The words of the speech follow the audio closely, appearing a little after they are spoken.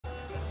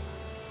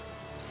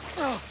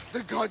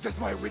The gods as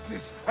my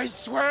witness, I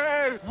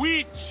swear!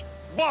 Which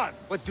one?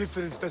 What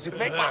difference does it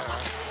make?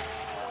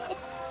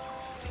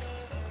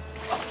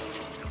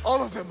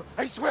 All of them!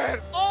 I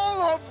swear,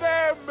 all of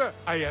them!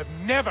 I have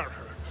never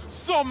heard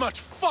so much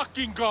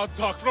fucking god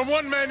talk from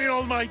one man in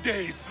all my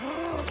days.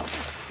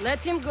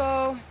 Let him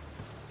go.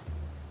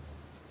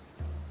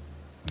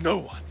 No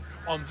one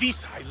on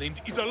this island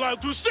is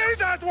allowed to say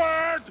that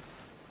word!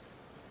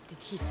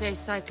 Did he say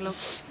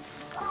Cyclops?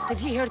 Did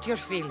he hurt your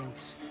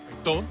feelings?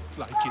 I don't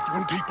like it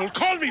when people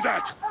call me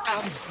that!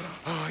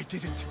 Oh, I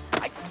didn't.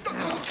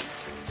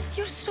 But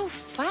you're so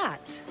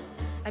fat.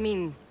 I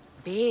mean,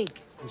 big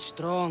and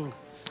strong.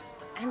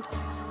 And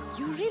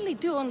you really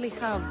do only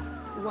have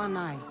one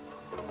eye.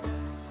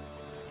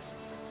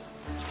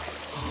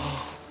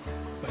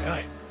 My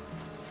eye.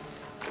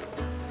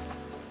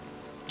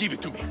 Give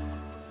it to me.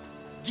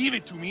 Give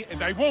it to me,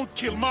 and I won't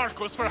kill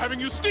Marcos for having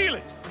you steal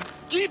it!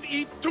 Give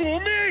it to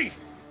me!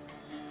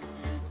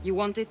 You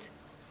want it?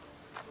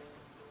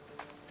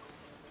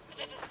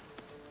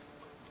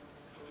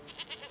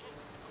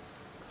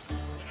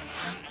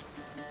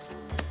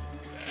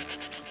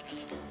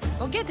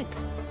 Go get it!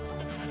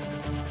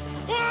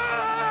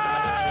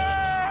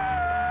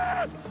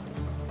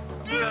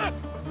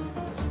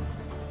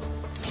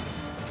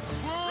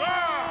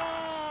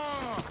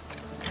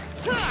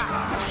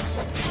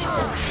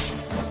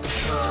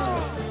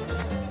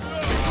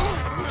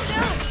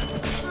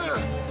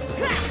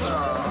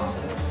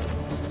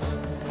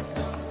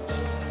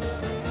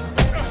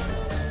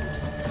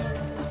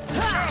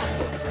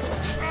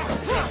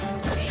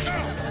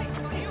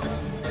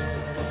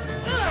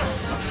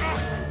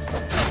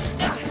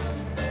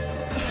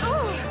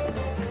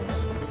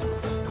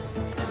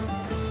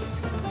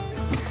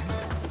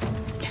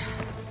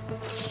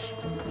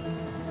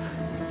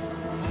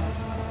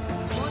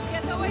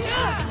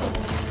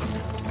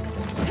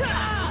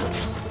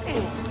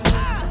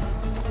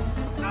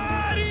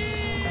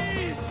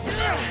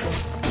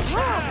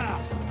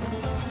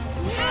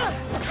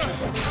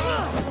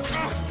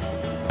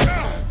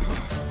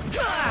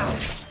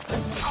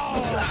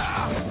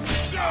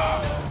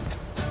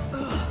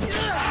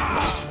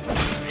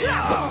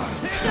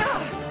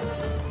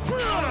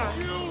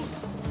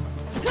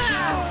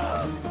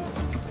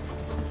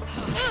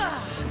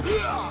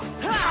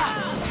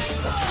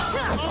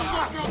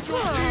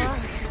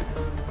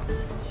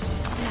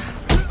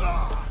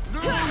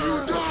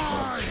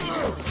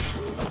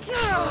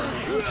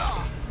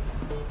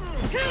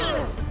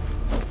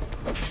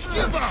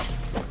 Give up!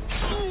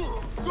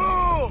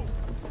 Go!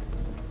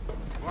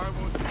 Why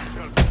won't you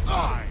just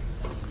die?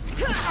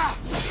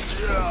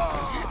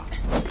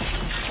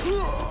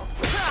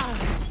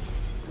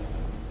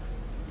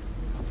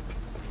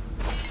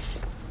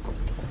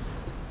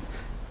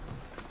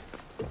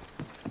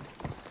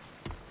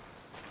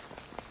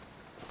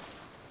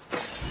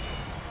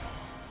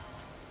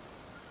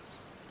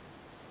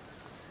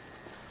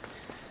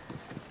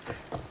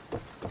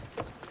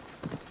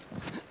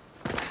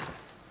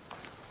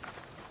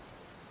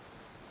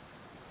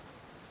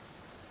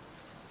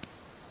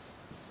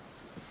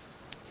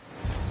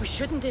 We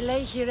shouldn't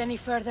delay here any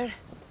further.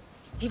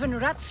 Even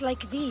rats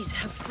like these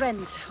have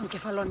friends on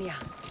Kephellonia.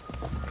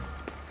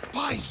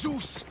 By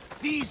Zeus,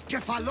 these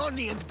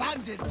Kephalonian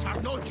bandits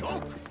are no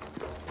joke.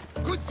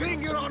 Good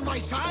thing you're on my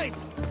side.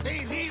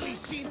 They really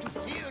seem to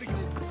fear you.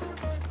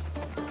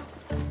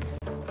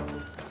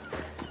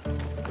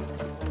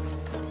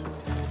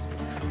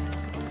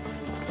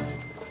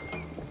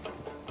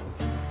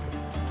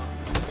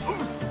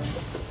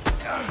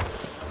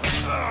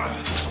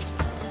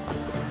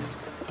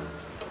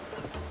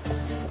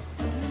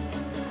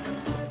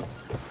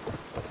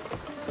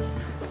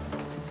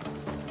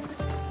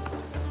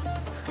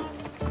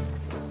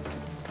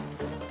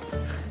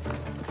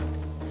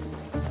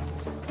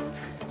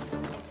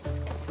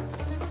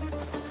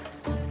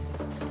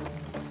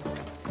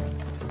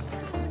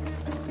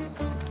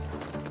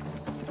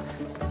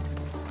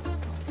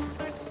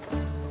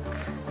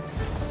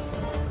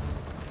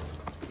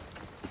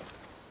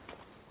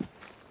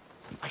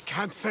 I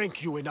can't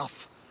thank you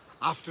enough.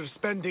 After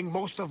spending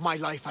most of my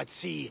life at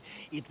sea,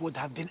 it would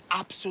have been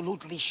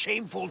absolutely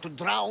shameful to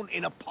drown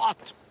in a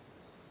pot.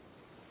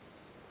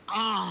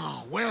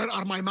 Ah, where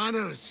are my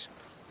manners?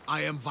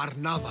 I am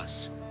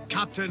Varnavas,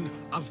 captain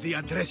of the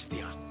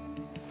Adrestia.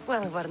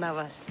 Well,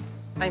 Varnavas,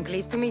 I'm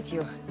pleased to meet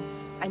you.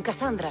 I'm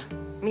Cassandra,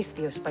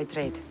 Misthios by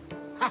trade.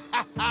 Ha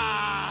ha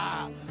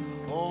ha!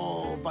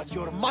 Oh, but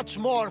you're much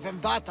more than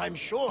that, I'm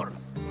sure.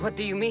 What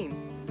do you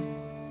mean?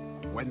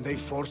 When they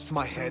forced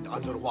my head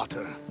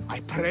underwater, I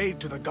prayed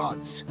to the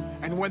gods.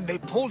 And when they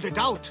pulled it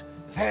out,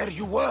 there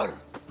you were.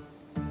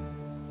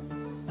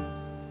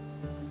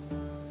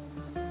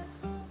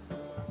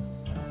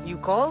 You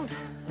called,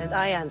 and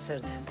I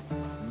answered.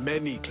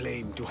 Many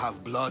claim to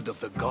have blood of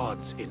the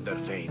gods in their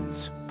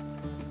veins.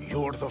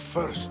 You're the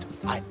first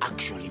I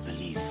actually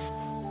believe.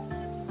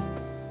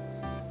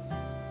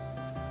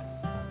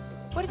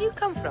 Where do you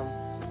come from?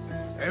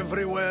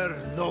 Everywhere,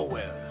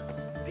 nowhere.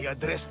 The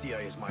Adrestia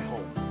is my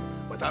home.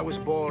 But I was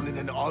born in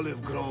an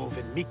olive grove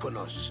in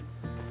Mykonos.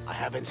 I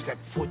haven't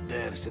stepped foot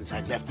there since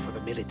I left for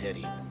the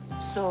military.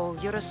 So,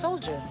 you're a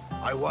soldier?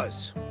 I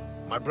was.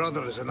 My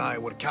brothers and I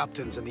were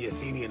captains in the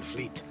Athenian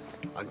fleet,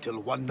 until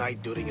one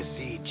night during a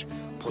siege,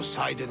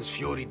 Poseidon's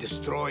fury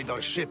destroyed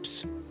our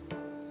ships.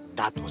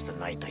 That was the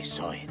night I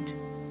saw it.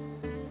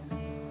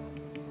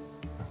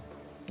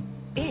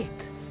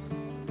 It?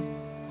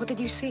 What did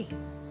you see?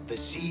 The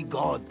sea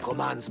god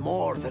commands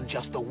more than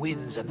just the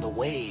winds and the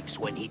waves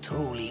when he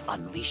truly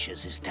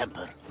unleashes his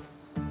temper.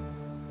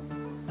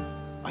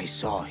 I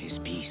saw his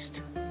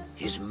beast,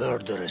 his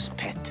murderous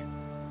pet.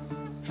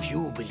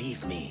 Few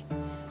believe me,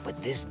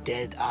 but this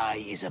dead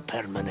eye is a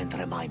permanent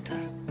reminder.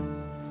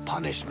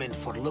 Punishment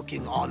for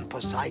looking on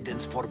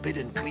Poseidon's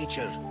forbidden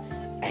creature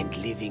and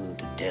living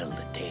to tell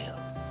the tale.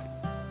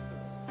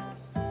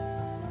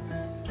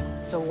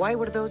 So why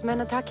were those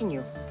men attacking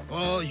you?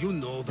 Oh, you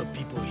know the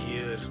people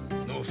here.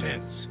 No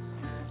offense.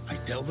 I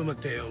tell them a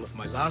tale of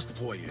my last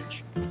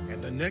voyage,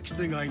 and the next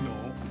thing I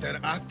know, they're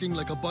acting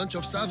like a bunch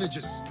of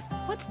savages.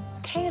 What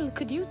tale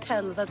could you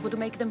tell that would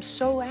make them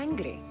so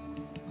angry?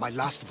 My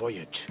last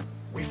voyage,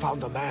 we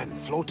found a man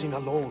floating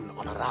alone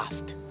on a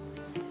raft.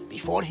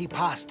 Before he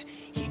passed,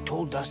 he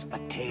told us a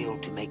tale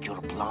to make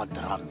your blood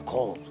run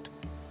cold.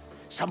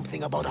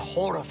 Something about a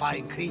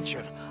horrifying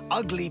creature,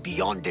 ugly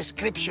beyond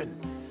description.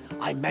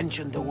 I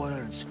mentioned the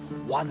words,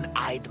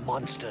 one-eyed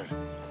monster.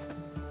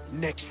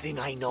 Next thing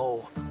I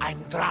know,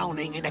 I'm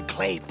drowning in a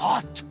clay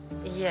pot.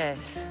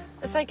 Yes.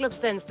 Cyclops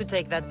tends to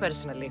take that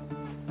personally.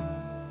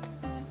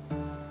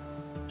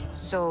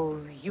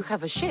 So, you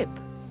have a ship?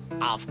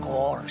 Of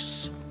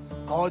course.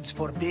 Gods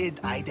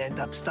forbid I'd end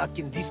up stuck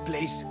in this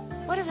place.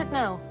 What is it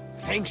now?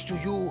 Thanks to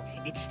you,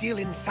 it's still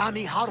in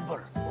Sami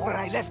Harbor, where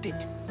I left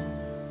it.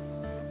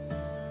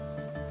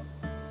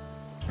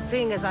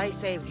 Seeing as I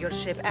saved your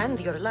ship and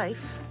your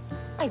life,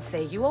 I'd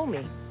say you owe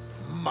me.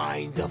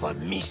 Mind of a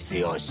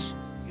Misthios.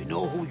 You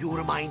know who you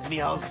remind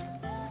me of?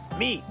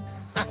 Me.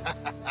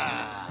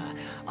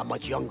 A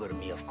much younger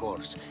me, of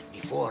course,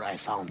 before I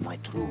found my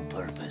true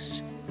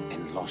purpose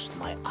and lost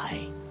my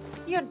eye.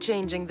 You're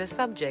changing the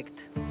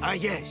subject. Ah,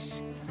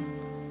 yes.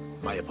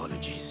 My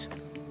apologies.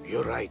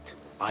 You're right.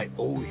 I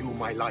owe you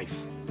my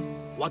life.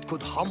 What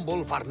could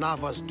humble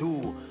Varnavas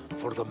do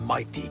for the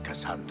mighty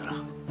Cassandra?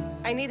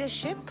 I need a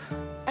ship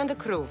and a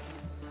crew.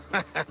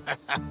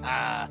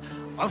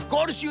 Of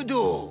course you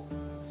do!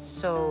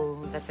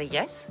 So, that's a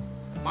yes?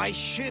 My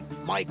ship,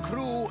 my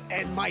crew,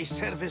 and my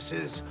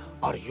services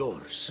are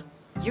yours.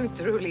 You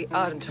truly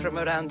aren't from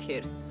around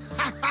here.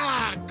 Ha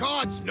ha!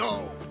 Gods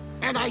know!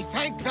 And I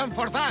thank them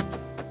for that!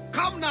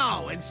 Come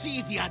now and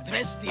see the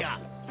Adrestia!